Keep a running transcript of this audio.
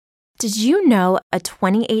Did you know a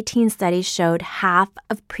 2018 study showed half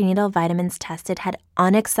of prenatal vitamins tested had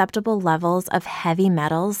unacceptable levels of heavy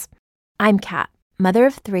metals? I'm Kat, mother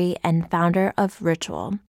of 3 and founder of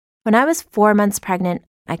Ritual. When I was 4 months pregnant,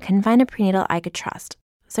 I couldn't find a prenatal I could trust,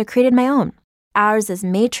 so I created my own. Ours is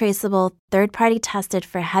made traceable, third-party tested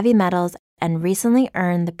for heavy metals, and recently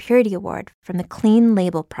earned the Purity Award from the Clean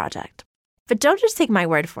Label Project. But don't just take my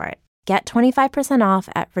word for it. Get 25% off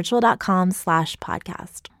at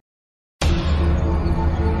ritual.com/podcast.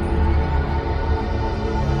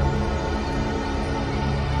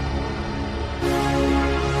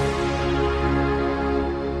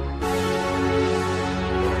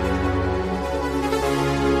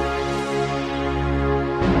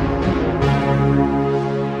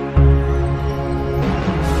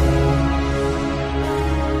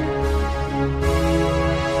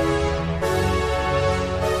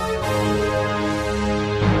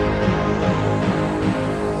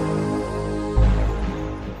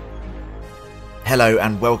 Hello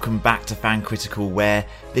and welcome back to Fan Critical, where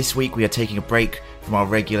this week we are taking a break from our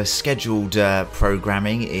regular scheduled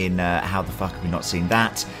programming in How the Fuck Have We Not Seen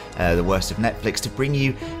That, the worst of Netflix, to bring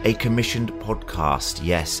you a commissioned podcast.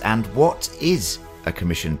 Yes, and what is a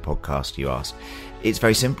commissioned podcast, you ask? It's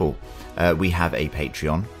very simple. We have a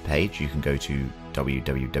Patreon page. You can go to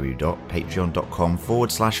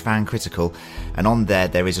www.patreon.com/fancritical, and on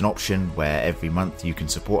there is an option where every month you can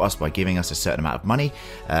support us by giving us a certain amount of money,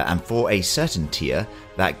 and for a certain tier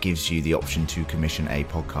that gives you the option to commission a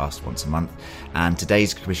podcast once a month. And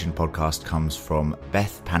today's commissioned podcast comes from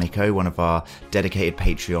Beth Panico, one of our dedicated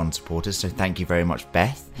Patreon supporters, so thank you very much,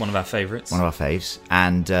 Beth. One of our favourites. One of our faves.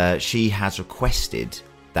 And she has requested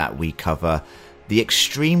that we cover the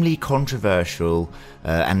extremely controversial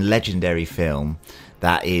and legendary film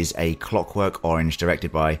that is A Clockwork Orange,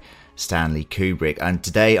 directed by Stanley Kubrick. And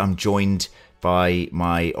today I'm joined by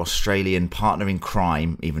my Australian partner in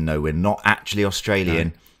crime, even though we're not actually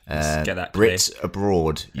Australian. No, let's get that clear. Brits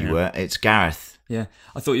abroad, were. It's Gareth. Yeah,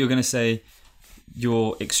 I thought you were going to say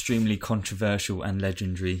your extremely controversial and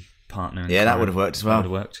legendary partner in crime. That would have worked as well. That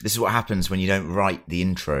would have worked. This is what happens when you don't write the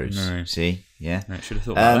intros. No. See? Yeah. No, should have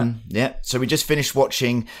thought about that. Yeah. So we just finished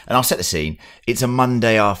watching, and I'll set the scene. It's a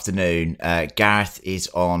Monday afternoon. Gareth is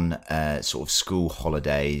on sort of school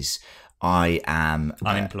holidays. I am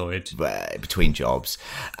unemployed, between jobs,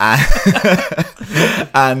 and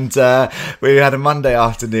we had a Monday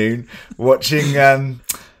afternoon watching A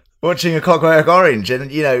Clockwork Orange.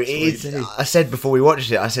 And I said before we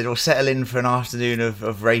watched it, I said, we'll settle in for an afternoon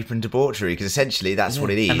of rape and debauchery, because essentially that's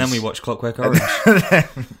what it is. And then we watched Clockwork Orange.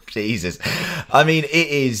 Jesus, I mean,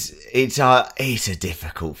 it's a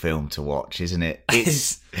difficult film to watch, isn't it?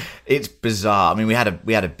 It's bizarre. I mean, we had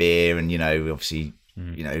a beer, and we obviously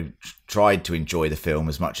tried to enjoy the film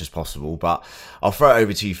as much as possible. But I'll throw it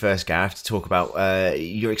over to you first, Gareth, to talk about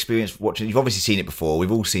your experience watching. You've obviously seen it before.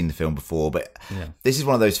 We've all seen the film before, but this is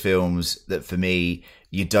one of those films that, for me,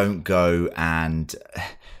 you don't go and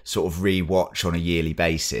sort of re-watch on a yearly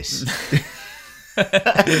basis.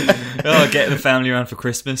 Get the family around for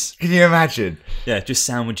Christmas. Can you imagine? Yeah, just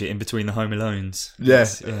sandwich it in between the Home Alones. Yeah,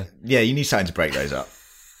 you need something to break those up.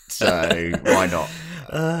 So why not?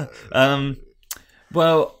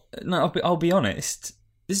 Well, no, I'll be honest.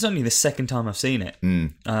 This is only the second time I've seen it,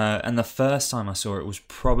 and the first time I saw it was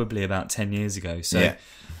probably about 10 years ago. So,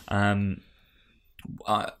 I'm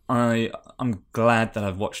glad that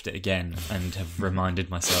I've watched it again and have reminded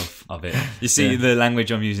myself of it. You see, the language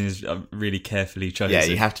I'm using is really carefully chosen. Yeah,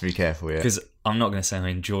 you have to be careful, because I'm not going to say I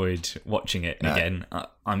enjoyed watching it again.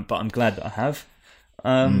 But I'm glad that I have.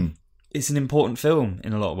 It's an important film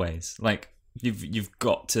in a lot of ways. Like, You've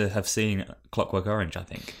got to have seen Clockwork Orange, I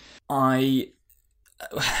think. I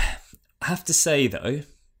have to say, though,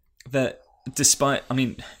 that despite,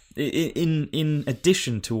 in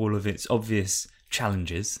addition to all of its obvious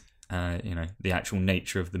challenges, the actual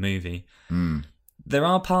nature of the movie, there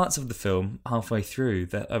are parts of the film halfway through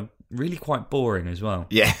that are really quite boring as well.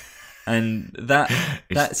 Yeah. And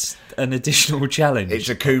that's an additional challenge. It's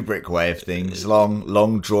a Kubrick way of things.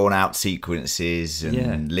 Long drawn out sequences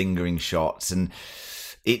and lingering shots, and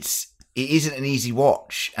it isn't an easy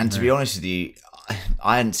watch. And to be honest with you,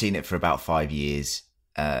 I hadn't seen it for about 5 years.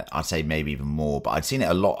 I'd say maybe even more, but I'd seen it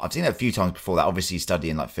a lot. I've seen it a few times before that, obviously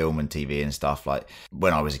studying like film and TV and stuff. Like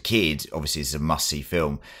when I was a kid, obviously it's a must see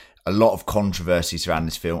film. A lot of controversy surrounding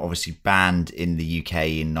this film, obviously banned in the UK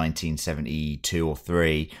in 1972 or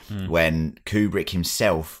 3, when Kubrick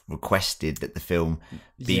himself requested that the film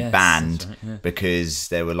be banned because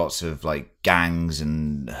there were lots of like gangs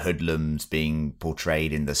and hoodlums being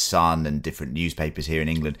portrayed in The Sun and different newspapers here in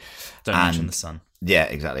England. Don't mention The Sun. Yeah,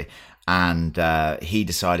 exactly. And he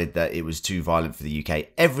decided that it was too violent for the UK.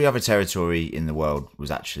 Every other territory in the world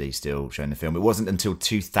was actually still showing the film. It wasn't until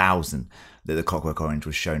 2000 that The Clockwork Orange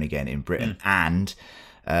was shown again in Britain. And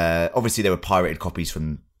obviously there were pirated copies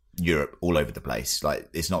from Europe all over the place. Like,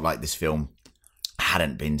 it's not like this film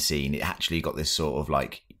hadn't been seen. It actually got this sort of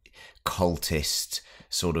like cultist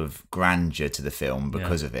sort of grandeur to the film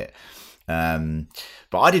because of it.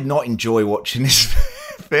 But I did not enjoy watching this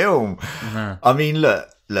film. I mean, look,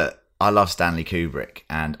 I love Stanley Kubrick,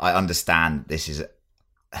 and I understand this is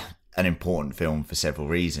an important film for several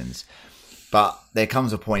reasons. But there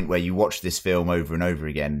comes a point where you watch this film over and over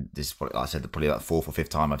again. This is, like I said, probably like the fourth or fifth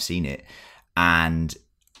time I've seen it, and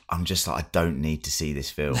I'm just like, I don't need to see this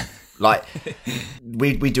film. Like,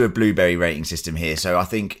 we do a Blueberry rating system here, so I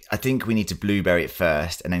think we need to Blueberry it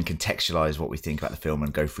first, and then contextualize what we think about the film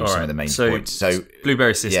and go through some of the main points. So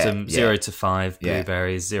Blueberry system, 0 to 5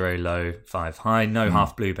 blueberries, 0 low, 5 high, no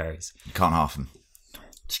half blueberries. You can't half them.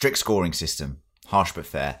 Strict scoring system, harsh but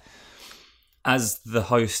fair. As the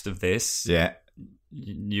host of this,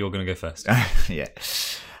 you're going to go first.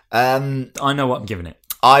 I know what I'm giving it.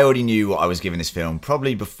 I already knew what I was giving this film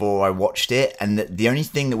probably before I watched it, and the only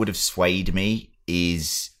thing that would have swayed me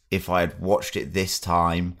is if I had watched it this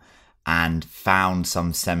time and found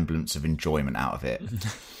some semblance of enjoyment out of it,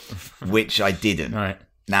 which I didn't. Right.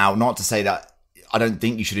 Now, not to say that I don't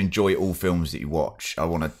think you should enjoy all films that you watch. I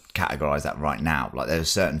want to categorize that right now. Like, there are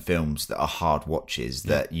certain films that are hard watches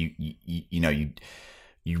that you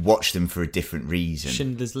watch them for a different reason.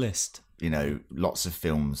 Schindler's List. You know, lots of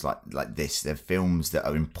films like this. They're films that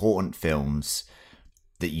are important films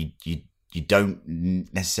that you don't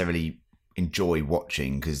necessarily enjoy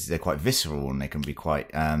watching because they're quite visceral and they can be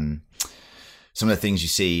quite. Some of the things you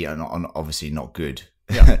see are obviously not good.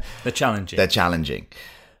 Yeah, they're challenging. They're challenging.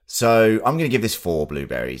 So I'm going to give this 4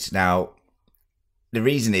 blueberries. Now, the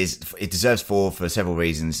reason is it deserves 4 for several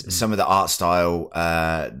reasons. Some of the art style,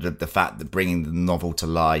 the fact that bringing the novel to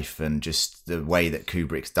life and just the way that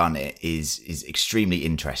Kubrick's done it is extremely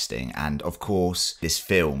interesting. And of course, this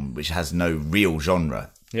film, which has no real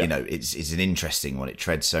genre, you know, it's an interesting one. It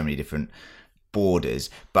treads so many different borders,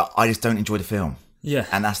 but I just don't enjoy the film. Yeah.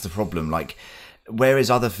 And that's the problem. Like, whereas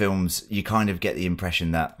other films, you kind of get the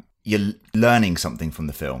impression that you're learning something from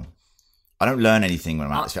the film. I don't learn anything when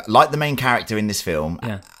I'm at this film. Like the main character in this film,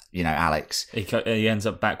 you know, Alex. He ends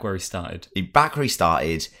up back where he started. He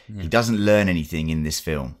doesn't learn anything in this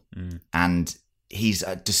film. And he's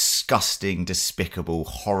a disgusting, despicable,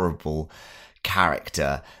 horrible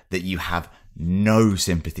character that you have no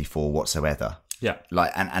sympathy for whatsoever. Yeah.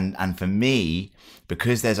 Like, and for me,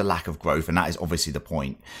 because there's a lack of growth, and that is obviously the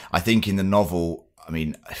point, I think in the novel, I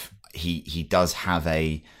mean, he does have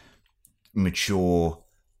a mature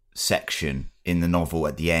section in the novel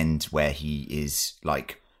at the end where he is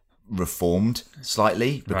like reformed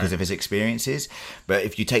slightly because of his experiences. But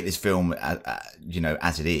if you take this film, you know,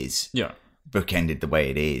 as it is, bookended the way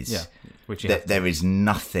it is, which there is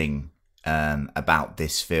nothing about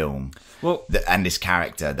this film and this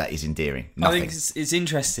character that is endearing. Nothing. I think it's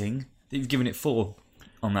interesting that you've given it 4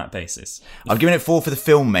 on that basis. I've given it 4 for the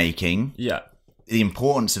filmmaking. Yeah. The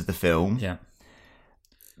importance of the film. Yeah.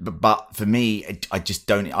 But for me, I just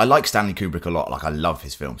don't. I like Stanley Kubrick a lot. Like, I love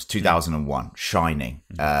his films. 2001, Shining,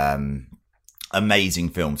 amazing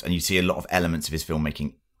films, and you see a lot of elements of his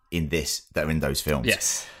filmmaking in this that are in those films.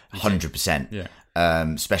 Yes, 100%. Yeah,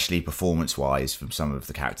 especially performance-wise from some of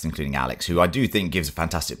the characters, including Alex, who I do think gives a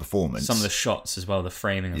fantastic performance. Some of the shots as well, the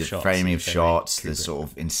framing of shots, the sort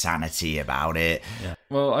of insanity about it. Yeah.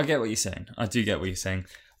 Well, I get what you're saying. I do get what you're saying.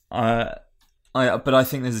 But I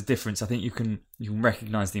think there's a difference. I think you can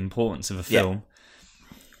recognise the importance of a film,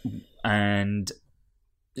 and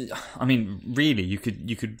I mean, really, you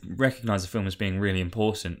could recognise a film as being really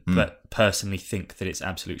important, but personally think that it's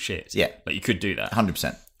absolute shit. Yeah, like you could do that.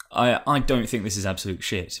 100%. I don't think this is absolute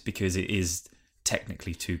shit because it is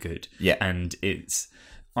technically too good. Yeah, and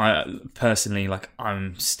I personally, like,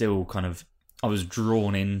 I'm still kind of. I was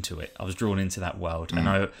drawn into it. I was drawn into that world, and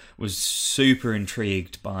I was super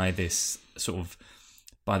intrigued by this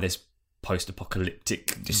post-apocalyptic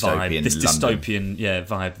vibe, this dystopian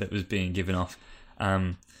vibe that was being given off,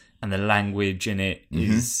 and the language in it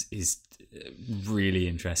is really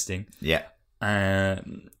interesting. Yeah,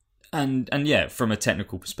 and yeah, from a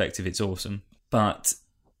technical perspective, it's awesome, but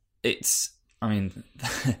it's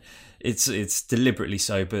deliberately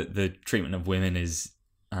so. But the treatment of women is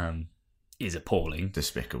appalling,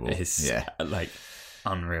 despicable. It's like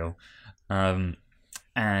unreal,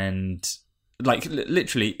 and like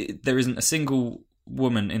literally, there isn't a single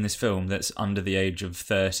woman in this film that's under the age of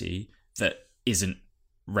 30 that isn't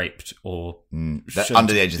raped or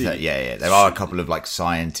under the age of 30. Yeah. There are a couple of like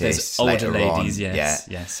scientists, older ladies, on.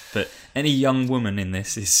 yes. But any young woman in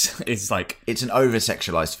this is like, it's an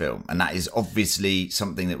over-sexualized film, and that is obviously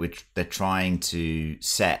something that they're trying to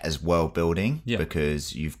set as world building,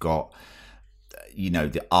 because you've got,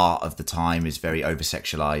 the art of the time is very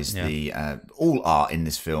over-sexualized. The all art in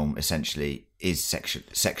this film essentially is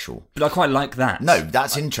sexual. But I quite like that. No,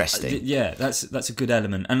 that's interesting. That's a good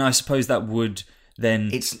element, and I suppose that would then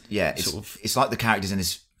it's like the characters in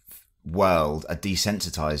this world are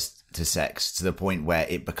desensitized to sex to the point where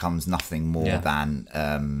it becomes nothing more than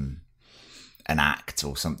an act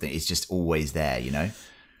or something. It's just always there,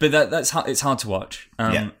 But that's it's hard to watch.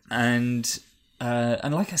 And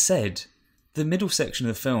like I said, the middle section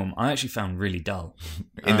of the film I actually found really dull.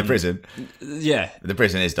 In the prison? Yeah. The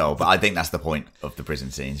prison is dull, but I think that's the point of the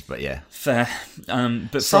prison scenes, but yeah. Fair.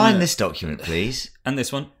 But sign this document, please. And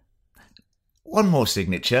this one. One more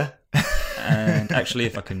signature. And actually,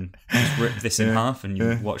 if I can just rip this in half and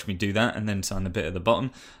you watch me do that and then sign the bit at the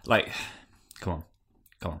bottom, like, come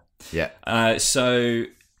on. Yeah. So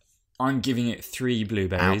I'm giving it 3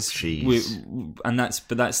 blueberries. And that's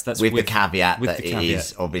with the caveat that it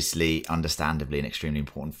is obviously, understandably, an extremely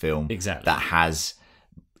important film. Exactly. That has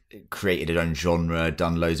created its own genre,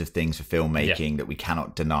 done loads of things for filmmaking that we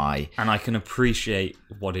cannot deny. And I can appreciate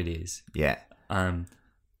what it is. Yeah. Am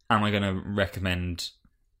I going to recommend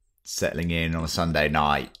settling in on a Sunday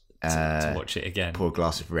night to watch it again? Pour a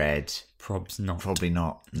glass of red. Probably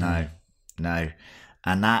not. No.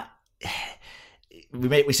 And that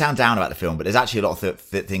we sound down about the film, but there's actually a lot of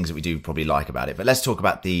things that we do probably like about it. But let's talk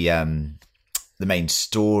about the main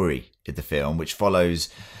story of the film, which follows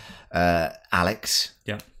Alex,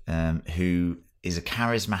 who is a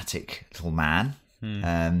charismatic little man,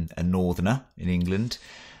 a northerner in England.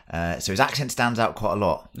 So his accent stands out quite a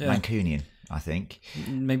lot. Mancunian, I think.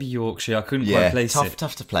 Maybe Yorkshire. I couldn't quite place it.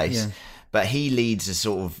 Tough to place. Yeah. But he leads a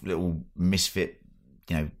sort of little misfit,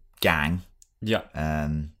 gang. Yeah.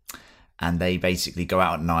 And they basically go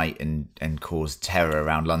out at night and cause terror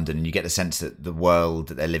around London. And you get the sense that the world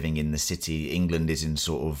that they're living in, the city, England, is in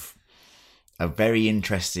sort of a very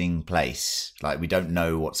interesting place. Like, we don't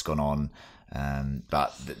know what's gone on.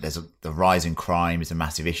 But there's the rise in crime is a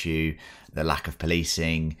massive issue, the lack of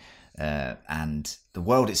policing, and the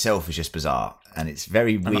world itself is just bizarre, and it's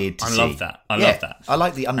very weird to see. I love that. I love that. I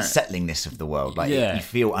like the unsettlingness of the world. Like, you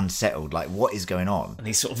feel unsettled. Like, what is going on? And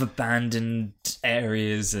these sort of abandoned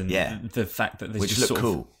areas, and the fact that there's just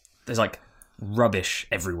cool. There's like rubbish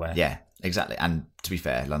everywhere. Yeah, exactly. And to be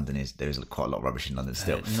fair, there is quite a lot of rubbish in London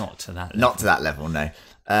still. Not to that level. Not to that level, no.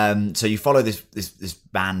 So you follow this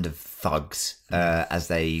band of thugs as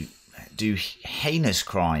they do heinous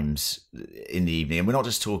crimes in the evening, and we're not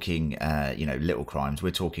just talking little crimes.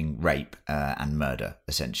 We're talking rape and murder,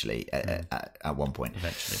 essentially, at one point.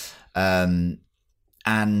 Eventually.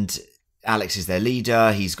 And Alex is their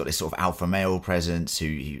leader. He's got this sort of alpha male presence who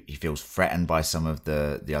he feels threatened by some of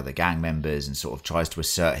the other gang members and sort of tries to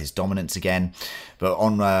assert his dominance again. But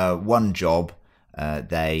on one job,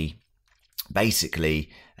 they basically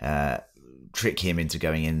trick him into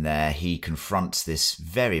going in there. He confronts this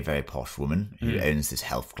very, very posh woman who owns this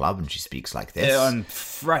health club, and she speaks like this. I'm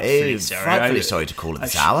frightfully sorry to call at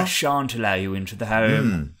this hour. I shan't allow you into the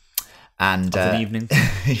home. And of an evening.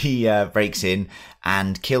 He breaks in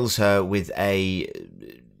and kills her with a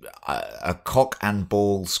cock and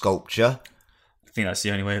ball sculpture. I think that's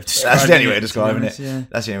the only way of describing it. That's the only way of describing it. Yeah.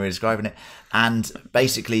 That's the only way of describing it. And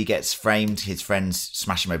basically gets framed. His friends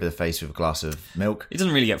smash him over the face with a glass of milk. He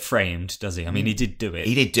doesn't really get framed, does he? I mean, he did do it.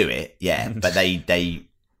 He did do it, yeah. But they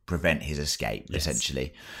prevent his escape,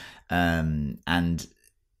 essentially. And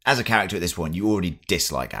as a character at this point, you already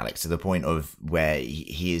dislike Alex to the point of where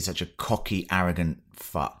he is such a cocky, arrogant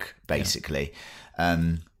fuck, basically.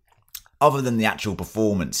 Yeah. Other than the actual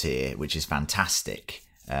performance here, which is fantastic,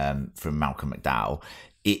 from Malcolm McDowell,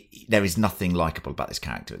 there is nothing likable about this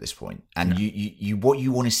character at this point. And you what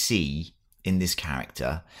you want to see in this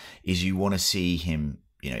character is you want to see him,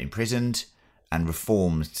 imprisoned and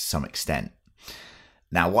reformed to some extent.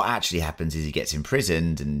 Now, what actually happens is he gets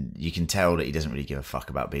imprisoned, and you can tell that he doesn't really give a fuck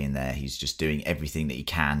about being there. He's just doing everything that he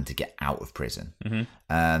can to get out of prison.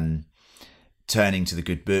 Mm-hmm. Turning to the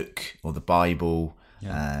good book or the Bible,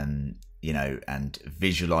 and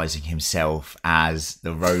visualizing himself as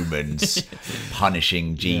the Romans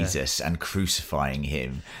punishing Jesus and crucifying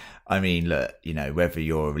him. I mean, look, whether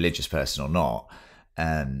you're a religious person or not,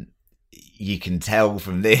 you can tell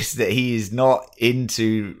from this that he is not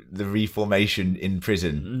into the reformation in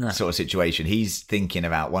prison sort of situation. He's thinking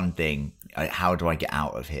about one thing: how do I get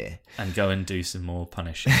out of here? And go and do some more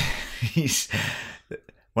punishing.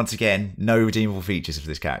 Once again, no redeemable features of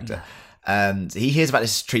this character. He hears about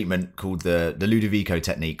this treatment called the Ludovico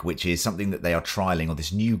technique, which is something that they are trialing on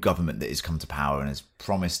this new government that has come to power and has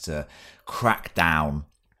promised to crack down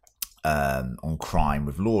on crime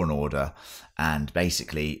with law and order. And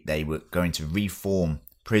basically, they were going to reform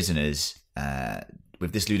prisoners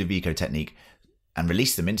with this Ludovico technique and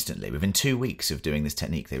release them instantly. Within 2 weeks of doing this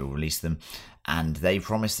technique, they will release them. And they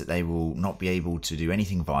promise that they will not be able to do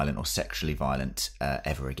anything violent or sexually violent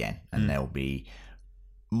ever again. And they'll be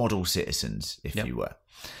model citizens, if you were.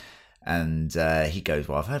 And he goes,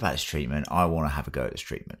 well, I've heard about this treatment. I want to have a go at this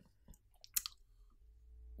treatment.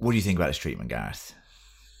 What do you think about this treatment, Gareth?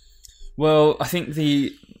 Well, I think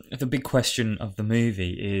the big question of the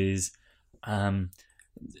movie is around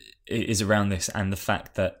this, and the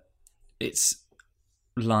fact that it's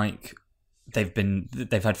like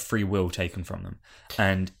they've had free will taken from them,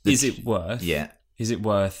 and is it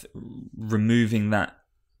worth removing that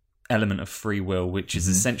element of free will, which is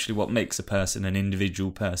essentially what makes a person an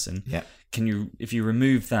individual person? Yeah. If you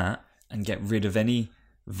remove that and get rid of any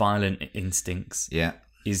violent instincts,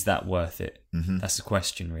 is that worth it? That's the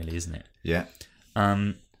question, really, isn't it? Yeah.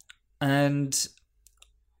 And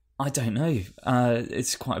I don't know.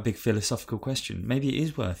 It's quite a big philosophical question. Maybe it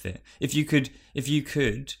is worth it. If you could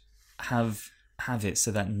have it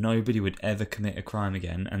so that nobody would ever commit a crime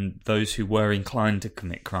again, and those who were inclined to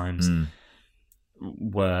commit crimes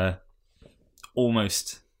were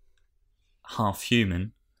almost half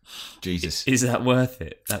human. Jesus. Is that worth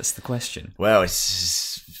it? That's the question. Well,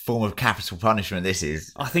 it's a form of capital punishment, this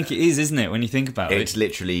is. I think it is, isn't it, when you think about it? It's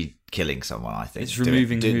literally killing someone, I think. It's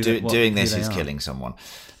removing doing this is killing someone.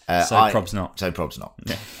 Prob's not. So prob's not.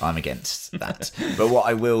 Yeah. I'm against that. But what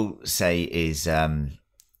I will say is the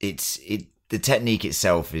technique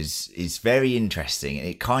itself is very interesting.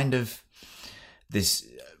 It kind of...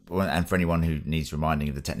 And for anyone who needs reminding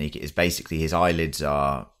of the technique, it is basically his eyelids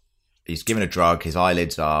are... He's given a drug. His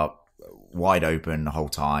eyelids are wide open the whole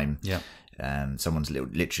time. Yeah. Someone's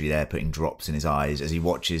literally there putting drops in his eyes as he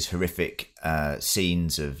watches horrific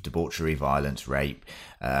scenes of debauchery, violence, rape,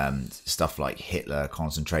 stuff like Hitler,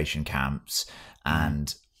 concentration camps.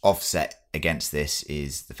 And offset against this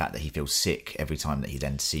is the fact that he feels sick every time that he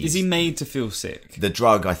then sees... Is he made to feel sick? The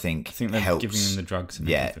drug, I think they're helps. Giving him the drug to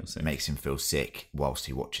make him feel sick. It makes him feel sick whilst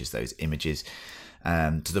he watches those images.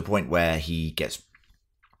 To the point where he gets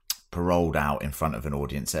paroled out in front of an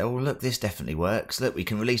audience. Say, oh, look, this definitely works. Look, we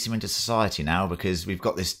can release him into society now because we've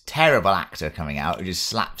got this terrible actor coming out who just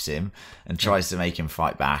slaps him and tries to make him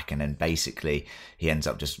fight back. And then basically he ends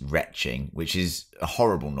up just retching, which is a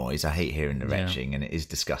horrible noise. I hate hearing the retching, and it is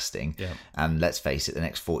disgusting. Yeah. And let's face it, the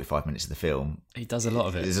next 45 minutes of the film, he does a lot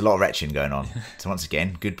of it. There's a lot of retching going on. So once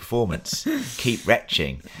again, good performance. Keep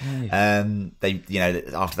retching. After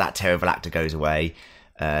that terrible actor goes away,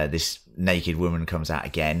 this naked woman comes out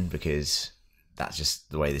again because that's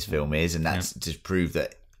just the way this film is, and that's to prove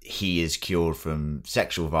that he is cured from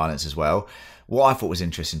sexual violence as well. What I thought was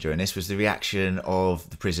interesting during this was the reaction of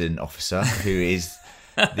the prison officer, who is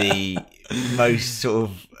the most sort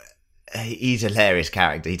of... He's a hilarious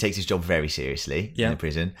character. He takes his job very seriously in the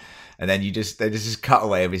prison, and then they just cut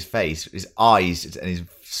away of his face, his eyes, and his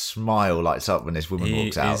smile lights up when this woman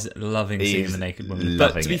walks out. He's loving seeing the naked woman.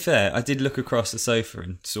 But to be fair, I did look across the sofa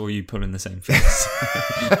and saw you pulling the same face.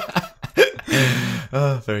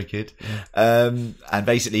 Oh, very good. And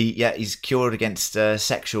basically, he's cured against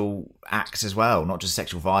sexual acts as well, not just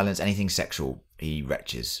sexual violence, anything sexual he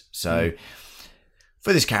retches. So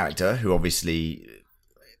for this character, who obviously...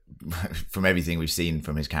 from everything we've seen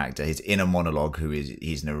from his character, his inner monologue,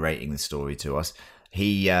 he's narrating the story to us,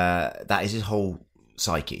 that is his whole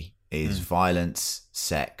psyche, is violence,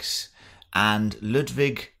 sex, and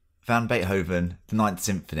Ludwig van Beethoven, the Ninth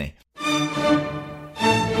Symphony.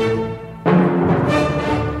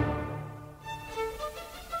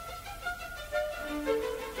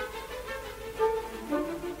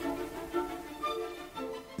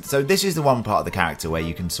 So this is the one part of the character where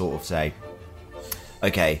you can sort of say,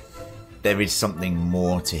 okay, there is something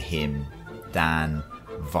more to him than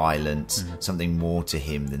violence, something more to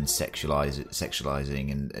him than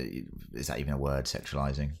sexualizing, and is that even a word,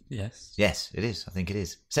 sexualizing? Yes. Yes, it is. I think it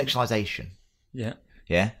is. Sexualization. Yeah.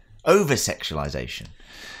 Yeah? Over-sexualization.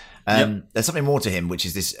 There's something more to him, which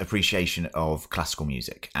is this appreciation of classical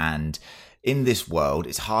music. And in this world,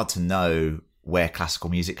 it's hard to know where classical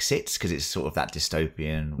music sits because it's sort of that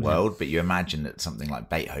dystopian world, but you imagine that something like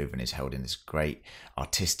Beethoven is held in this great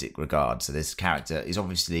artistic regard. So this character is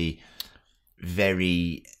obviously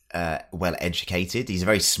very well educated. He's a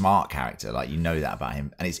very smart character, like, you know that about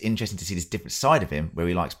him, and it's interesting to see this different side of him where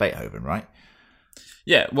he likes Beethoven, right?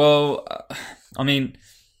 Yeah, well, I mean,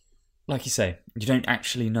 like you say, you don't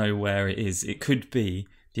actually know where it is. It could be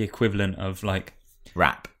the equivalent of like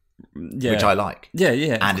rap, yeah, which I like. Yeah,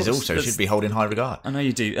 yeah, and is also should be held in high regard. I know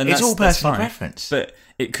you do, and it's all personal fine, preference. But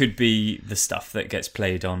it could be the stuff that gets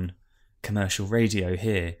played on commercial radio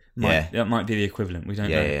here. That might be the equivalent. We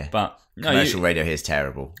don't know. Yeah. But commercial radio here is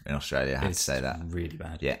terrible in Australia. I have to say that, really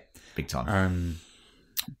bad. Yeah, big time.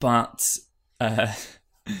 But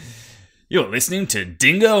you're listening to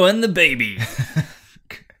Dingo and the Baby.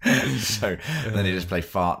 So then they just play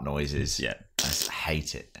fart noises. Yeah, I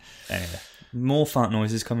hate it. More fart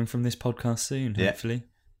noises coming from this podcast soon, hopefully.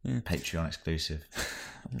 Yeah. Patreon exclusive.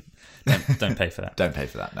 Don't pay for that. Don't pay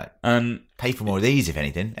for that. No. Pay for more of these, if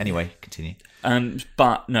anything. Anyway, continue.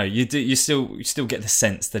 But no, you do. You still get the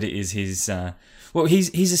sense that it is his.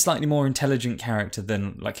 He's a slightly more intelligent character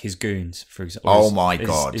than like his goons, for example. Oh my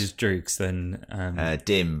god, his droogs than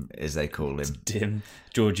Dim, as they call him. Dim,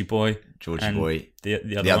 Georgie Boy,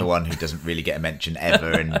 the other one who doesn't really get a mention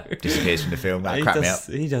ever and disappears from the film. That cracked me up.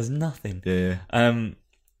 He does nothing. Yeah.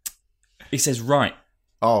 He says right.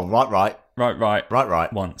 Oh, right.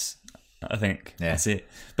 Once, I think. Yeah. That's it.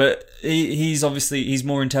 But he's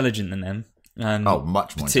more intelligent than them.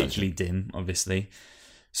 Much more particularly Dim, obviously.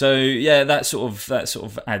 So yeah, that sort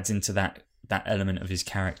of adds into that element of his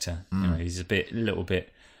character. You know, he's a little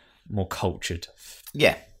bit more cultured.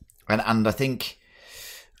 Yeah, and I think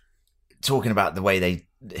talking about the way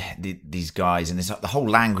these guys and the whole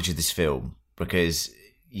language of this film, because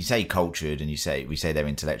you say cultured and we say they're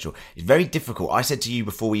intellectual. It's very difficult. I said to you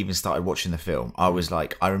before we even started watching the film, I was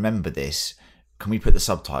like, I remember this. Can we put the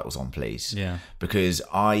subtitles on, please? Yeah. Because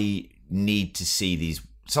I need to see these.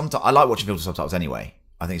 Sometimes I like watching films with subtitles anyway.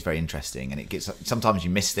 I think it's very interesting, and sometimes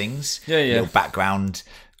you miss things. Yeah. Little background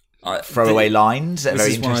throwaway lines that are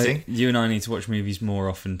very interesting. You and I need to watch movies more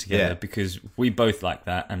often together because we both like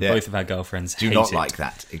that, and both of our girlfriends do not like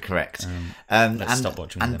that. Correct. Let's stop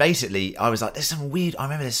watching. And basically, I was like, I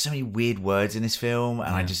remember there's so many weird words in this film,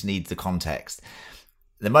 and I just need the context.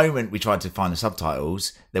 The moment we tried to find the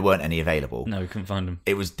subtitles, there weren't any available. No, we couldn't find them.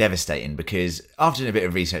 It was devastating because after doing a bit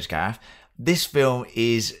of research, Gareth, this film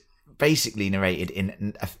is basically narrated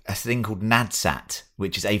in a thing called Nadsat,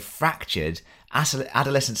 which is a fractured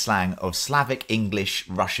adolescent slang of Slavic, English,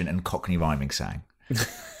 Russian, and Cockney rhyming slang.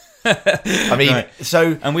 I mean, right.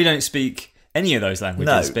 And we don't speak any of those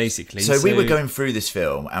languages, basically. So we were going through this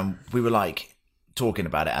film, and we were like talking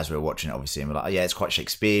about it as we were watching it, obviously, and we're like, oh, yeah, it's quite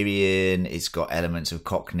Shakespearean, it's got elements of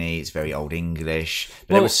Cockney, it's very Old English,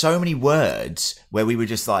 but there were so many words where we were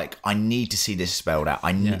just like, I need to see this spelled out.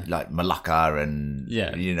 I need like Malacca and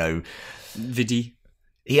Vidi.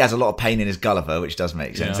 He has a lot of pain in his Gulliver, which does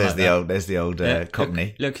make sense. There's the old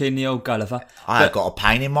Cockney. Look in the old Gulliver. I've got a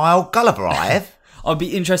pain in my old Gulliver, I have. I'd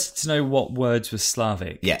be interested to know what words were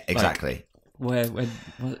Slavic. Yeah, exactly.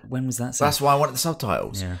 When was that? That's why I wanted the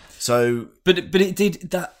subtitles. Yeah. So, but it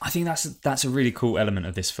did that. I think that's a really cool element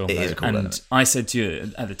of this film. It is a cool element. I said to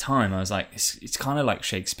you at the time, I was like, it's kind of like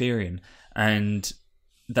Shakespearean, and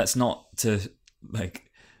that's not to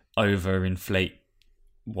like overinflate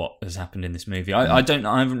what has happened in this movie. I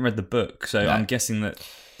haven't read the book, so I'm guessing that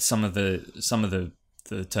some of the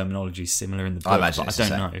terminology is similar in the book. I imagine but I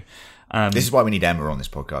don't know. This is why we need Emma on this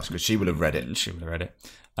podcast, because she will have read it. She will have read it.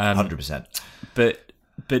 100%. But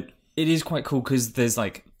it is quite cool because there's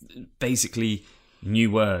like basically new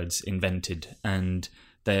words invented, and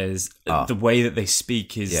there's the way that they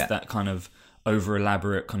speak is that kind of over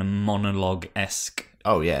elaborate kind of monologue-esque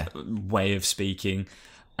way of speaking,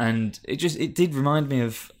 and it did remind me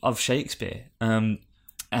of Shakespeare, and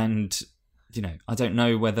you know, I don't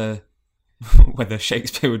know whether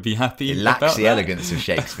Shakespeare would be happy. It lacks the elegance of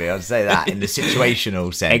Shakespeare, I'd say that, in the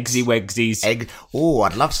situational sense. Eggsy Wegsies.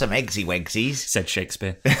 I'd love some Eggsy Wegsies, said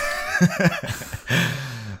Shakespeare.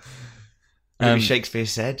 Maybe Shakespeare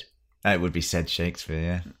said? It would be said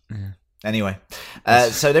Shakespeare, yeah. Anyway,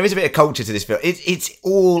 so there is a bit of culture to this film. It's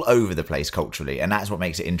all over the place culturally, and that's what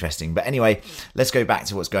makes it interesting. But anyway, let's go back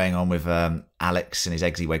to what's going on with Alex and his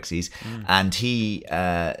Eggsy Wegsies. And he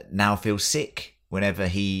now feels sick. Whenever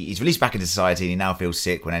he's released back into society, and he now feels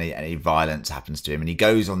sick when any violence happens to him. And he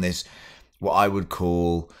goes on this, what I would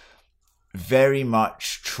call, very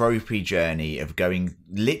much tropey journey of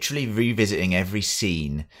literally revisiting every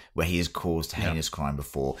scene where he has caused heinous crime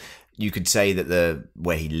before. You could say that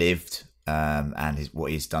where he lived and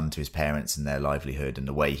what he's done to his parents and their livelihood and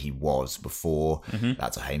the way he was before,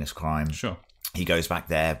 that's a heinous crime. Sure. He goes back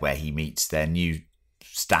there where he meets their new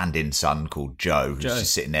stand-in son called Joe, who's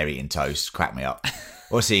just sitting there eating toast. Crack me up.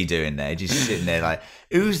 What's he doing there? Just sitting there like,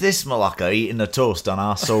 who's this Malacca eating a toast on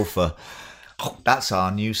our sofa? That's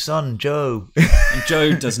our new son, Joe. And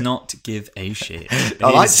Joe does not give a shit. I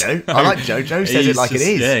like Joe. Joe says it like it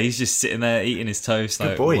is. Yeah, he's just sitting there eating his toast, Good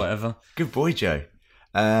like boy. whatever. Good boy, Joe.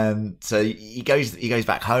 So he goes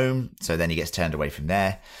back home. So then he gets turned away from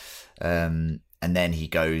there. And then he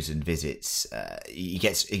goes and visits. He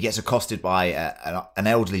gets accosted by an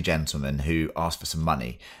elderly gentleman who asks for some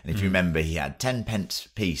money. And if you remember, he had 10 pence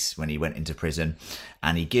piece when he went into prison,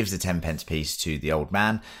 and he gives the 10 pence piece to the old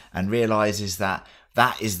man and realizes that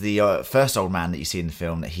is the first old man that you see in the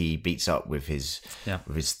film that he beats up with his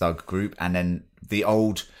thug group, and then the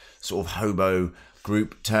old sort of hobo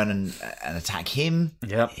group turn and attack him.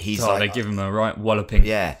 Yep. He's they give him a right walloping.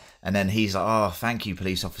 Yeah. And then he's like, "Oh, thank you,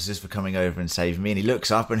 police officers, for coming over and saving me." And he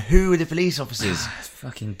looks up, and who are the police officers?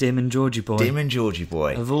 Fucking Dim and Georgie boy. Dim and Georgie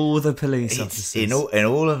boy. Of all the police officers. In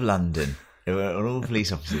all of London. All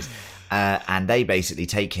police officers. And they basically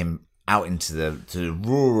take him out into the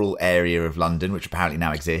rural area of London, which apparently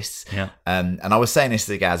now exists. Yeah. And I was saying this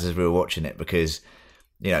to the guys as we were watching it because,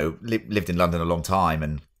 lived in London a long time,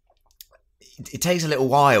 and it takes a little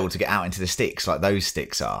while to get out into the sticks like those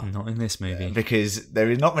sticks are. Not in this movie. Because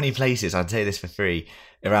there is not many places, I'd say this for free,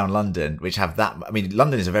 around London which have that. I mean,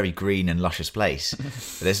 London is a very green and luscious place.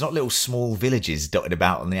 But there's not little small villages dotted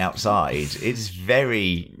about on the outside. It's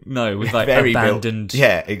very... No, with like very abandoned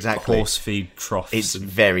exactly. horse feed troughs. It's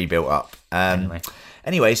very built up.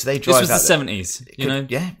 Anyway, so they drive This was the 70s, you know?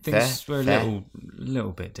 Yeah, Things fair, were a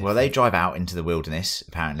little bit different. Well, they drive out into the wilderness,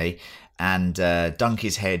 apparently, and dunk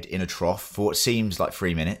his head in a trough for what seems like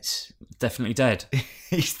 3 minutes. Definitely dead.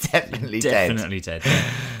 He's definitely dead. Definitely dead.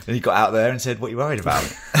 And he got out there and said, "What are you worried about?"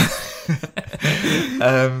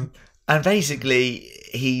 And basically,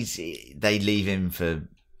 they leave him for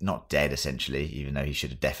not dead, essentially, even though he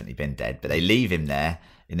should have definitely been dead. But they leave him there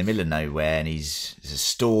in the middle of nowhere, and there's a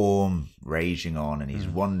storm raging on, and he's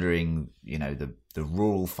wandering, the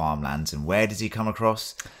rural farmlands. And where does he come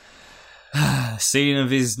across? Scene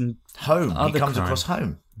of his home. He comes crime. across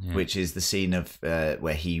home, which is the scene of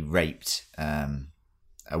where he raped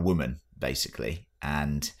a woman, basically,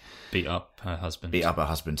 and beat up her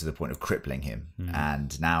husband to the point of crippling him.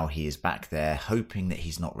 And now he is back there, hoping that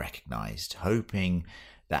he's not recognised, hoping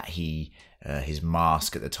that his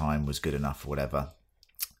mask at the time was good enough or whatever.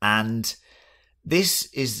 And this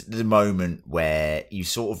is the moment where you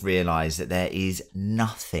sort of realise that there is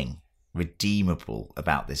nothing redeemable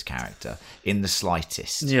about this character in the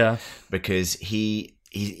slightest. Yeah. Because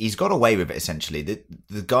he's got away with it, essentially.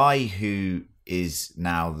 The guy who is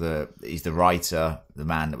now he's the writer, the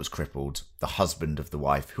man that was crippled, the husband of the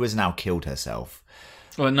wife, who has now killed herself.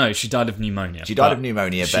 Well, no, she died of pneumonia. But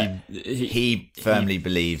he firmly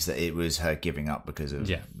believes that it was her giving up because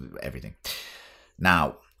of everything.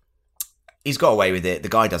 Now, he's got away with it. The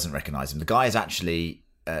guy doesn't recognise him. The guy is actually,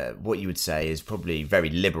 what you would say, is probably very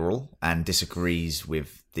liberal and disagrees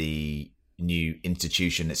with the new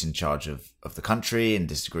institution that's in charge of the country, and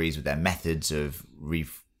disagrees with their methods of,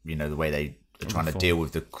 the way they are trying to deal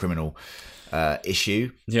with the criminal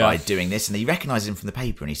issue by doing this. And he recognises him from the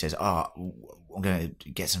paper, and he says, I'm going to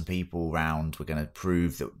get some people round. We're going to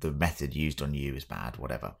prove that the method used on you is bad,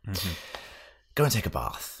 whatever. Mm-hmm. Go and take a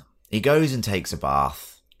bath. He goes and takes a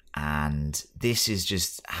bath, and this is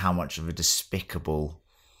just how much of a despicable,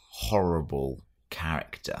 horrible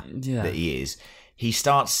character that he is. He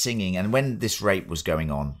starts singing, and when this rape was going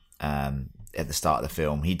on at the start of the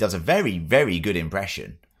film, he does a very, very good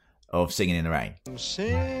impression of Singing in the Rain.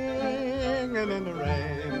 Singing in the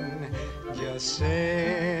rain, just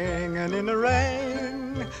singing in the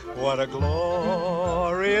rain, what a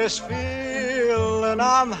glorious feeling,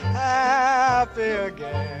 I'm happy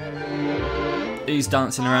again. He's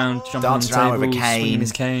dancing around, jumping on tables, with a cane, swinging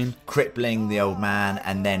his cane, crippling the old man,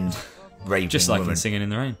 and then raping just the like woman. in Singing in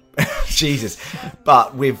the Rain. Jesus.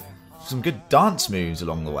 But with some good dance moves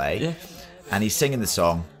along the way. Yeah. And he's singing the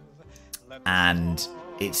song, and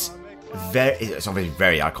it's obviously a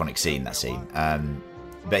very iconic scene, that scene.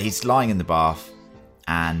 But he's lying in the bath,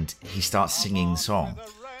 and he starts singing the song,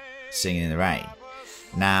 Singing in the Rain.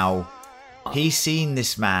 Now, he's seen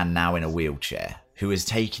this man now in a wheelchair who has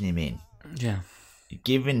taken him in. Yeah.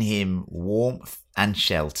 Given him warmth and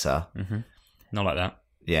shelter. Mm-hmm. Not like that.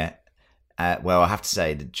 Yeah. Well, I have to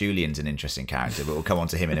say that Julian's an interesting character, but we'll come on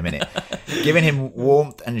to him in a minute. Giving him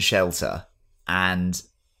warmth and shelter, and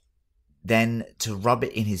then to rub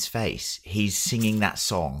it in his face, he's singing that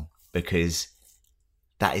song because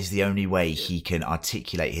that is the only way he can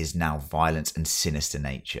articulate his now violent and sinister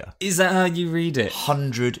nature. Is that how you read it?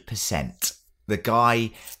 100%. The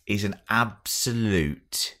guy is an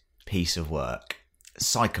absolute piece of work.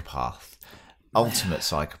 Psychopath. Ultimate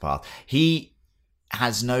psychopath.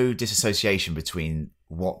 has no disassociation between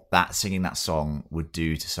what that singing that song would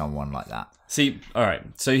do to someone like that. See, all right.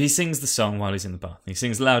 So he sings the song while he's in the bath. He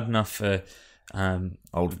sings loud enough for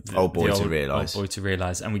old boy to realise,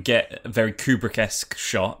 and we get a very Kubrick-esque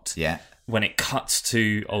shot. Yeah. When it cuts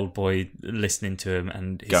to old boy listening to him,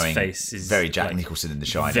 and his face is very Jack Nicholson in The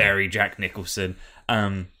Shining. Very Jack Nicholson.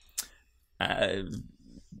 And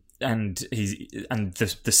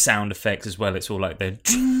the sound effects as well. It's all like the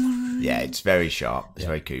yeah. It's very sharp. It's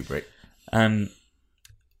very Kubrick.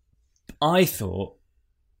 I thought,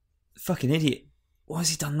 fucking idiot. Why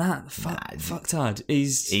has he done that? Fucktard.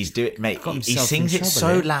 He's doing, mate. He sings it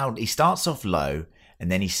so loud. He starts off low,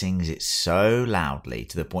 and then he sings it so loudly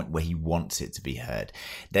to the point where he wants it to be heard.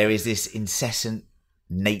 There is this incessant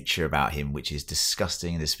nature about him which is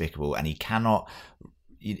disgusting and despicable, and he cannot.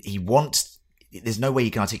 He wants. There's no way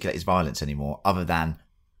he can articulate his violence anymore, other than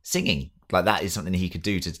singing. Like that is something he could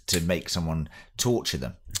do to make someone torture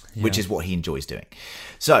them, which is what he enjoys doing.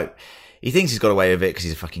 So he thinks he's got away with it because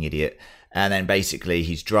he's a fucking idiot. And then basically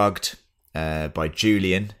he's drugged by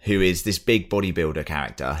Julian, who is this big bodybuilder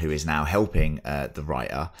character who is now helping the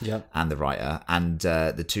writer and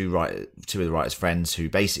the two of the writer's friends, who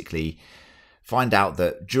basically find out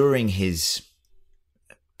that during his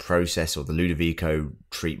process, or the Ludovico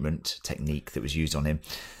treatment technique that was used on him,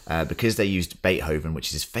 because they used Beethoven, which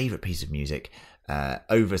is his favourite piece of music,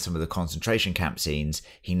 over some of the concentration camp scenes,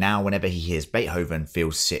 he now, whenever he hears Beethoven,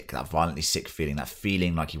 feels sick, that violently sick feeling, that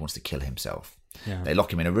feeling like he wants to kill himself. Yeah. They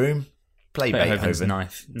lock him in a room, play Beethoven's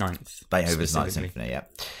Ninth Symphony,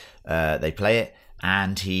 yeah. They play it,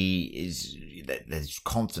 and they're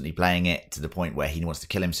constantly playing it to the point where he wants to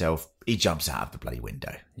kill himself. He jumps out of the bloody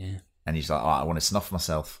window. Yeah. And he's like, I want to snuff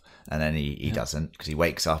myself. And then he doesn't, because he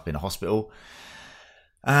wakes up in a hospital.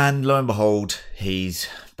 And lo and behold, he's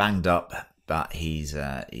banged up, but he's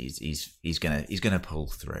gonna pull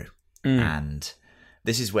through. And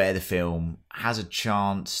this is where the film has a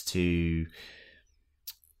chance to,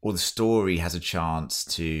 or the story has a chance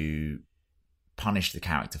to punish the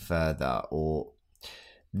character further, or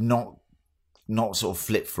not sort of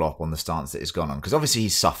flip-flop on the stance that it's gone on. Because obviously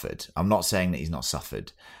he's suffered. I'm not saying that he's not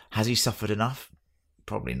suffered. Has he suffered enough?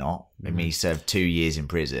 Probably not. I mean, he served 2 years in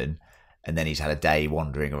prison, and then he's had a day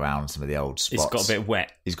wandering around some of the old spots. He's got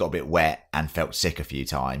a bit wet. And felt sick a few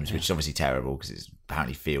times, which is obviously terrible, because it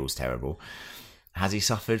apparently feels terrible. Has he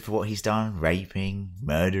suffered for what he's done? Raping,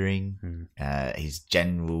 murdering, his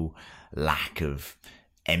general lack of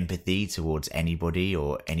empathy towards anybody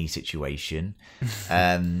or any situation?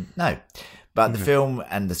 No. But the film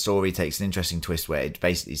and the story takes an interesting twist where it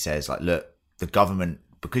basically says, like, look, the government,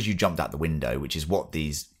 because you jumped out the window, which is what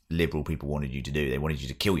these liberal people wanted you to do. They wanted you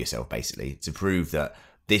to kill yourself, basically, to prove that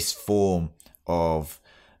this form of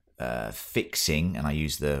fixing, and I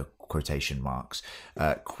use the quotation marks,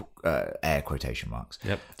 air quotation marks.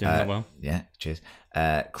 Yep, doing that well. Yeah, cheers.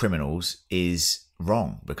 Criminals is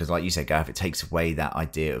wrong, because like you said, Gareth, it takes away that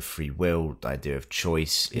idea of free will, the idea of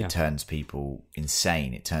choice. It turns people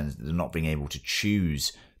insane. It turns them not being able to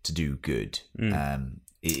choose to do good.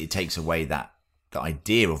 It takes away the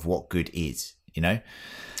idea of what good is, you know?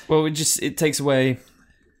 Well, it takes away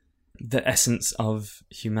the essence of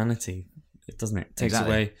humanity, doesn't it? It takes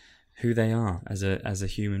away who they are as a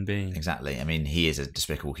human being. Exactly. I mean, he is a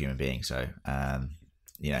despicable human being, so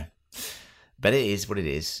you know. But it is what it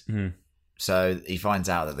is. So he finds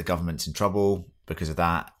out that the government's in trouble because of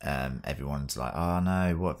that. Everyone's like, oh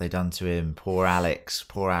no, what have they done to him? Poor Alex,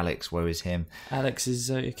 woe is him. Alex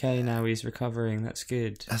is okay now, he's recovering, that's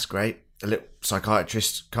good. That's great. A little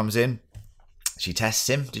psychiatrist comes in. She tests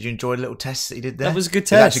him. Did you enjoy the little test that he did there? That was a good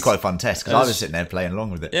test. It was actually quite a fun test, because I was sitting there playing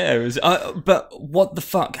along with it. Yeah, it was. But what the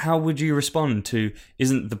fuck? How would you respond to,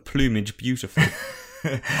 isn't the plumage beautiful?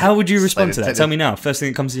 How would you respond to that? Tell me now. First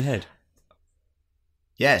thing that comes to your head.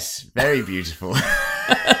 Yes, very beautiful.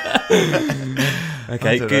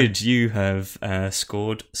 Okay, good. You have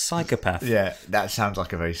scored psychopath. Yeah, that sounds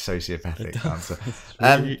like a very sociopathic answer.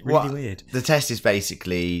 Really weird. The test is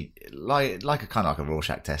basically like a kind of like a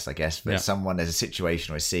Rorschach test, I guess. But there's a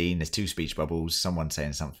situation or a scene. There's two speech bubbles. Someone's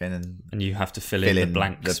saying something, and you have to fill in the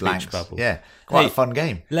blank speech bubble. Yeah, quite a fun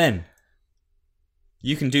game. Len,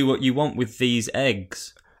 you can do what you want with these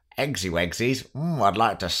eggs. Eggsy wegsies. I'd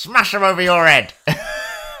like to smash them over your head.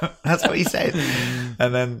 That's what he said.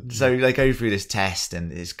 And then so they go through this test,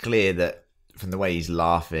 and it's clear that from the way he's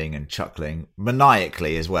laughing and chuckling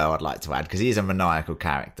maniacally as well, I'd like to add, because he is a maniacal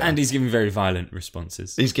character, and he's giving very violent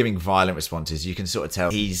responses. You can sort of tell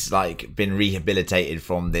he's like been rehabilitated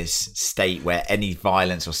from this state where any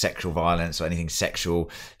violence or sexual violence or anything sexual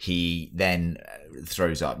he then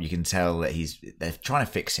throws up. You can tell that they're trying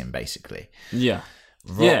to fix him, basically. Yeah.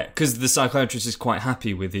 Yeah, because the psychiatrist is quite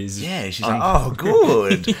happy with his... Yeah, she's like, oh,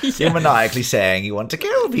 good. You're maniacally saying you want to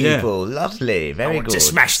kill people. Yeah. Lovely, very good. To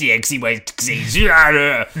smash the eggsy disease.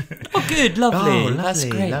 Oh, good, lovely. Oh, lovely, that's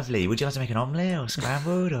great. Lovely. Would you like to make an omelette or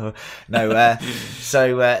scrambled? Or no,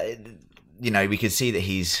 so... we could see that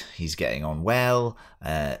he's getting on well.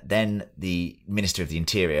 Then the Minister of the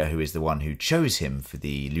Interior, who is the one who chose him for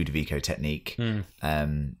the Ludovico technique,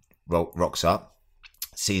 rocks up,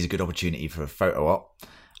 sees a good opportunity for a photo op,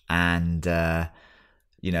 and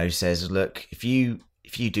says, "Look, if you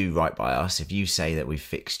do right by us, if you say that we've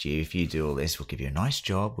fixed you, if you do all this, we'll give you a nice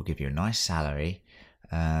job, we'll give you a nice salary."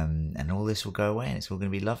 And all this will go away and it's all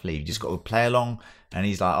going to be lovely. You just got to play along. And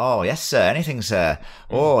he's like, oh, yes, sir. Anything, sir.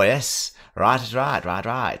 Oh, yes.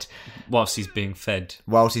 Right. Whilst he's being fed.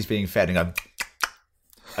 And going...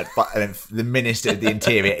 And the Minister of the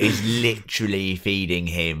Interior is literally feeding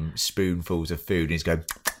him spoonfuls of food. And he's going...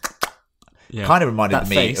 Yeah. Kind of reminded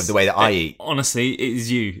me of the way that I eat. Honestly, it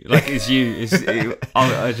is you. Like, it's you.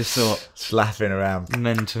 I just thought... Slapping around.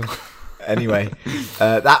 Mental. Anyway,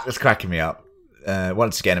 that was cracking me up.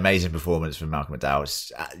 Once again, amazing performance from Malcolm McDowell.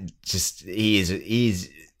 He is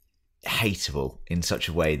hateable in such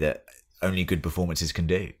a way that only good performances can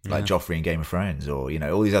do, like Joffrey in Game of Thrones, or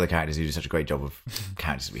all these other characters who do such a great job of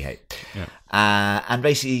characters we hate. Yeah. And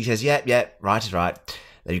basically, he says, "Yep, right is right."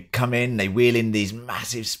 They come in, they wheel in these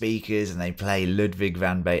massive speakers, and they play Ludwig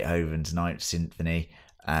van Beethoven's Ninth Symphony,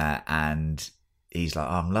 and he's like,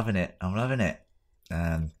 oh, "I'm loving it.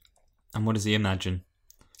 And what does he imagine?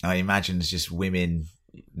 He imagines just women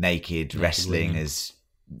naked wrestling as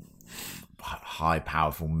high,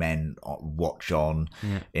 powerful men watch on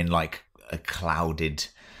in like a clouded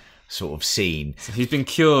sort of scene. So he's been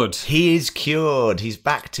cured. He is cured. He's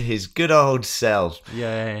back to his good old self.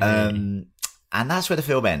 Yeah. And that's where the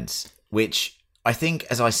film ends, which I think,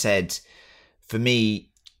 as I said, for me,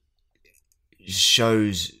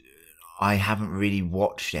 shows... I haven't really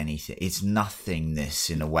watched anything. It's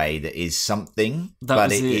nothingness in a way that is something,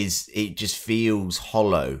 it just feels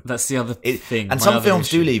hollow. That's the other thing. And some films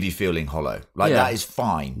do leave you feeling hollow. That is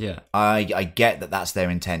fine. Yeah. I get that that's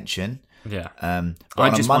their intention. Yeah. But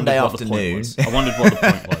on a Monday afternoon... I wondered what the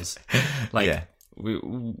point was.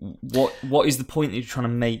 What is the point that you're trying to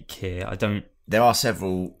make here? I don't... There are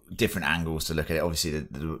several different angles to look at it. Obviously,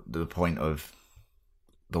 the point of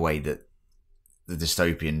the way that the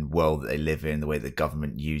dystopian world that they live in, the way that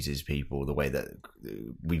government uses people, the way that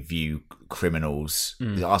we view criminals.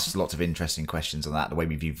 It asks lots of interesting questions on that. The way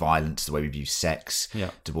we view violence, the way we view sex,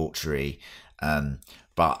 debauchery.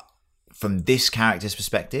 But from this character's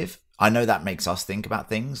perspective, I know that makes us think about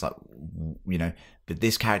things like, but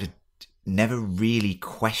this character never really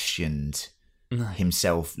questioned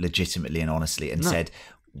himself legitimately and honestly and said,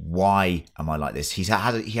 why am I like this? He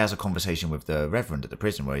has a conversation with the Reverend at the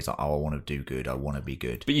prison where he's like, oh, I want to do good, I want to be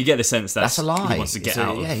good. But you get the sense that's a lie. He wants to get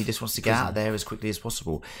out. Yeah, he just wants to get out of there as quickly as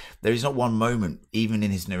possible. There is not one moment, even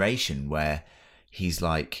in his narration, where he's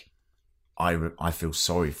like, I feel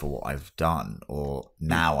sorry for what I've done, or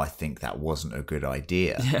now I think that wasn't a good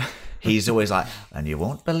idea. Yeah. He's always like, and you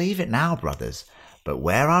won't believe it now, brothers, but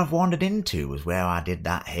where I've wandered into was where I did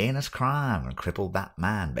that heinous crime and crippled that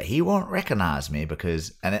man. But he won't recognise me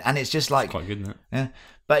because... And it's just like... It's quite good, isn't it? Yeah.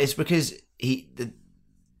 But it's because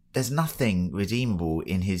there's nothing redeemable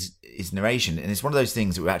in his narration. And it's one of those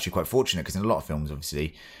things that we're actually quite fortunate, because in a lot of films,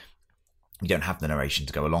 obviously, you don't have the narration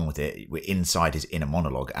to go along with it. We're inside his inner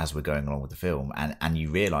monologue as we're going along with the film. And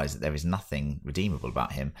you realise that there is nothing redeemable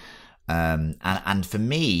about him. And for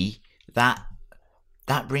me, that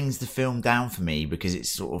brings the film down for me, because it's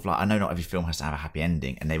sort of like, I know not every film has to have a happy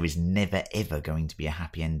ending, and there is never ever going to be a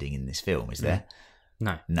happy ending in this film, is there?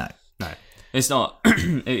 No. It's not.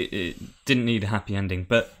 it didn't need a happy ending,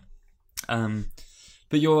 but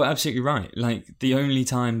you're absolutely right. Like, the only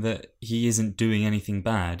time that he isn't doing anything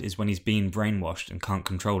bad is when he's being brainwashed and can't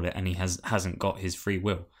control it, and he hasn't got his free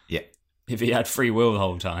will. Yeah. If he had free will the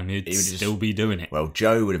whole time, he'd still be doing it. Well,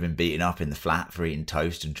 Joe would have been beaten up in the flat for eating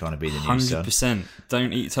toast and trying to be the new son. 100%.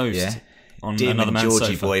 Don't eat toast on Dim another and man's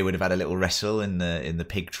Georgie sofa. boy would have had a little wrestle in the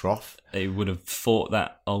pig trough. They would have fought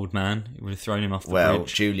that old man. He would have thrown him off the bridge. Well,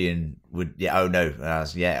 Julian would... Yeah, oh no. I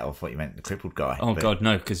thought you meant the crippled guy. Oh, God,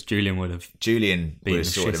 no, because Julian would have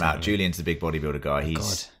sorted him out. Julian's the big bodybuilder guy.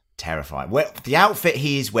 He's terrifying. Well, the outfit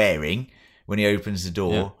he is wearing when he opens the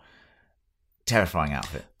door... Yeah. Terrifying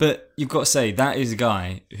outfit. But you've got to say, that is a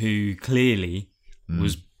guy who clearly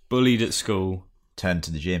was bullied at school. Turned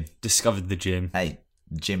to the gym. Discovered the gym. Hey,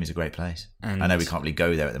 the gym is a great place. And I know we can't really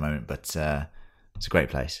go there at the moment, but it's a great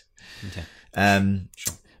place. Okay.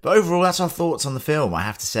 Sure. But overall, that's our thoughts on the film. I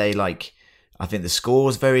have to say, like, I think the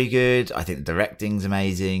score's very good. I think the directing's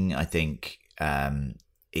amazing. I think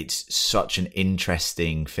it's such an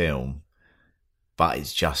interesting film, but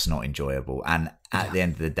it's just not enjoyable. And at the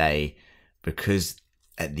end of the day, because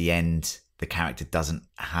at the end the character doesn't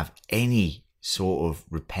have any sort of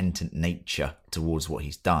repentant nature towards what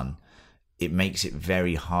he's done, it makes it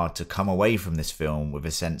very hard to come away from this film with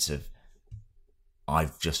a sense of,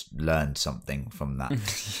 I've just learned something from that.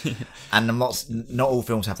 And not all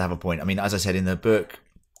films have to have a point. I mean, as I said in the book,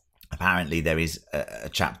 apparently there is a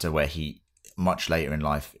chapter where he, much later in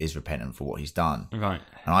life, is repentant for what he's done. Right.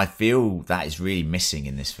 And I feel that is really missing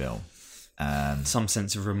in this film. Some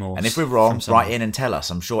sense of remorse. And if we're wrong, write in and tell us.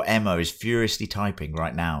 I'm sure Emma is furiously typing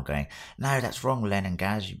right now, going, "No, that's wrong, Len and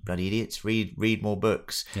Gaz, you bloody idiots. Read more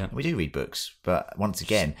books." Yeah. And we do read books, but once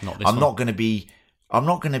again, I'm not going to be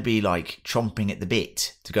like chomping at the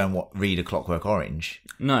bit to go and read A Clockwork Orange.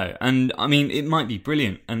 No, and I mean it might be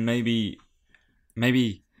brilliant, and maybe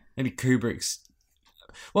Kubrick's.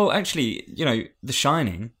 Well, actually, you know, The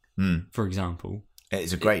Shining, for example,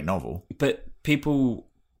 it's a great novel, but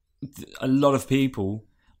a lot of people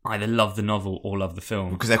either love the novel or love the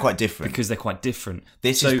film because they're quite different.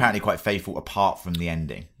 This is apparently quite faithful apart from the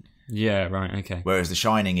ending. Yeah, right, okay. Whereas The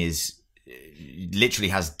Shining literally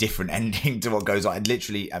has different ending to what goes on.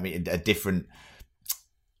 Literally, I mean,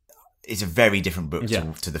 it's a very different book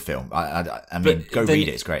to the film. I mean, go read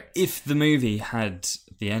it. It's great. If the movie had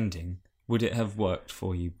the ending, would it have worked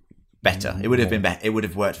for you? Better. It would have been better. It would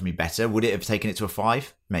have worked for me better. Would it have taken it to a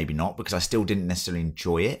 5? Maybe not, because I still didn't necessarily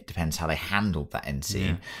enjoy it. Depends how they handled that end scene.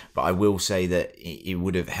 Yeah. But I will say that it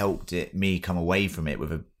would have helped me come away from it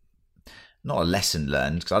with not a lesson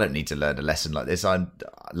learned, because I don't need to learn a lesson like this.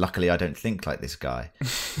 Luckily I don't think like this guy.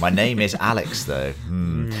 My name is Alex, though.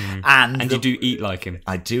 And you do eat like him.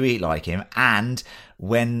 I do eat like him. And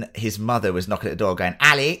when his mother was knocking at the door going,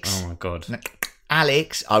 "Alex," oh my god,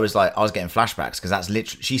 Alex, I was getting flashbacks, because that's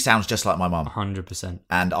literally, she sounds just like my mum. 100%.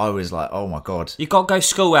 And I was like, oh my god, you got to go to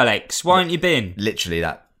school, Alex. Why haven't you been? Literally,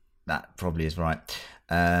 that probably is right.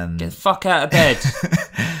 Get the fuck out of bed.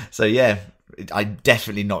 So yeah, I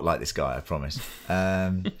definitely not like this guy, I promise.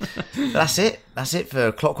 That's it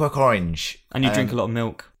for Clockwork Orange. And you drink a lot of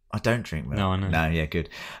milk. I don't drink milk. No, I know. No, yeah, good.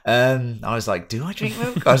 I was like, do I drink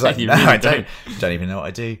milk? I was like, no, really I don't. Don't even know what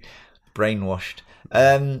I do. Brainwashed.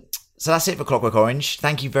 So that's it for Clockwork Orange.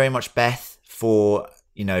 Thank you very much, Beth, for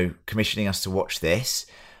commissioning us to watch this.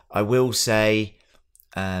 I will say,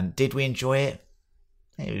 did we enjoy it?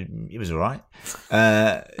 It was all right.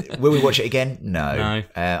 Will we watch it again? No.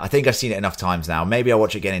 I think I've seen it enough times now. Maybe I'll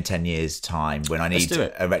watch it again in 10 years' time when I need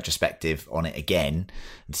a retrospective on it again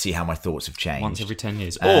and see how my thoughts have changed. Once every 10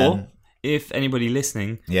 years. Or if anybody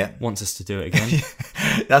listening wants us to do it again.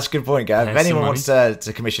 That's a good point, Gav. If anyone wants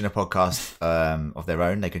to commission a podcast of their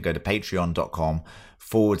own, they could go to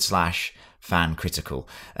patreon.com/fancritical.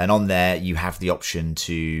 And on there, you have the option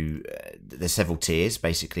to... there's several tiers.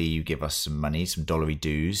 Basically, you give us some money, some dollary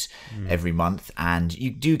dues every month. And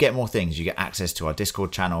you do get more things. You get access to our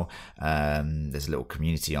Discord channel. There's a little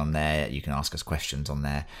community on there. You can ask us questions on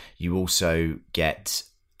there. You also get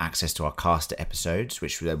access to our caster episodes,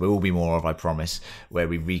 which there will be more of, I promise, where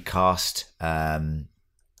we recast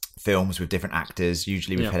films with different actors,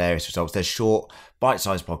 usually with hilarious results. They're short,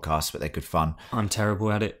 bite-sized podcasts, but they're good fun. I'm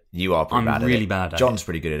terrible at it. You are pretty bad at it. I'm really bad at it. John's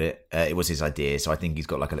pretty good at it. It was his idea, so I think he's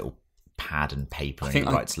got like a little pad and paper and he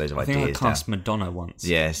writes loads of ideas down. I think I cast Madonna once.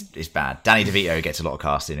 Yeah, it's bad. Danny DeVito gets a lot of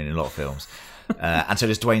casting in a lot of films. And so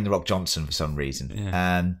does Dwayne The Rock Johnson for some reason.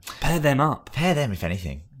 Yeah. Pair them up. Pair them, if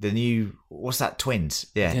anything. The new, what's that, Twins?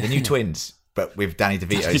 Yeah, the new Twins, but with Danny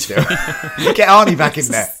DeVito still. Get Arnie back in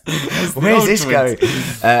there. Where's this going?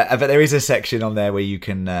 But there is a section on there where you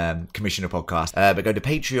can commission a podcast. But go to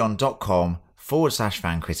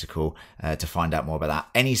patreon.com/fancritical to find out more about that.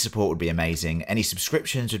 Any support would be amazing. Any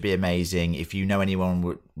subscriptions would be amazing. If you know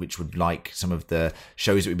anyone which would like some of the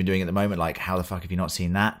shows that we've been doing at the moment, like How the Fuck Have You Not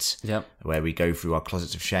Seen That? Yep. Where we go through our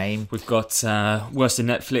closets of shame. We've got Worst in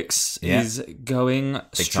Netflix is going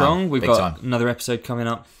strong. We've got another episode coming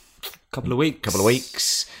up. Couple of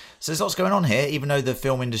weeks. So there's lots going on here, even though the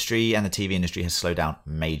film industry and the TV industry has slowed down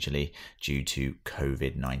majorly due to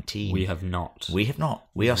COVID-19. We have not.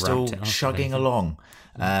 We are still chugging along.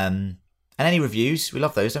 And any reviews, we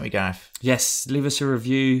love those, don't we, Gareth? Yes, leave us a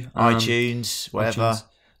review. iTunes, whatever.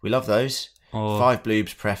 We love those. Or 5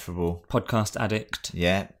 bloobs preferable. Podcast Addict.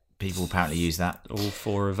 Yeah. People apparently use that. All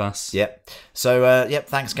 4 of us. Yep. So,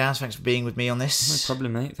 thanks, Gaz. Thanks for being with me on this. No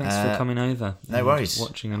problem, mate. Thanks for coming over. No worries.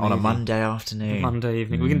 Watching on a Monday afternoon. Monday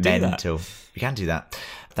evening. We can do that. We can do that.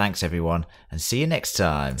 Thanks, everyone. And see you next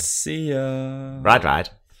time. See ya.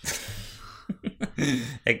 Ride.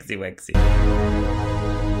 Exy wexy.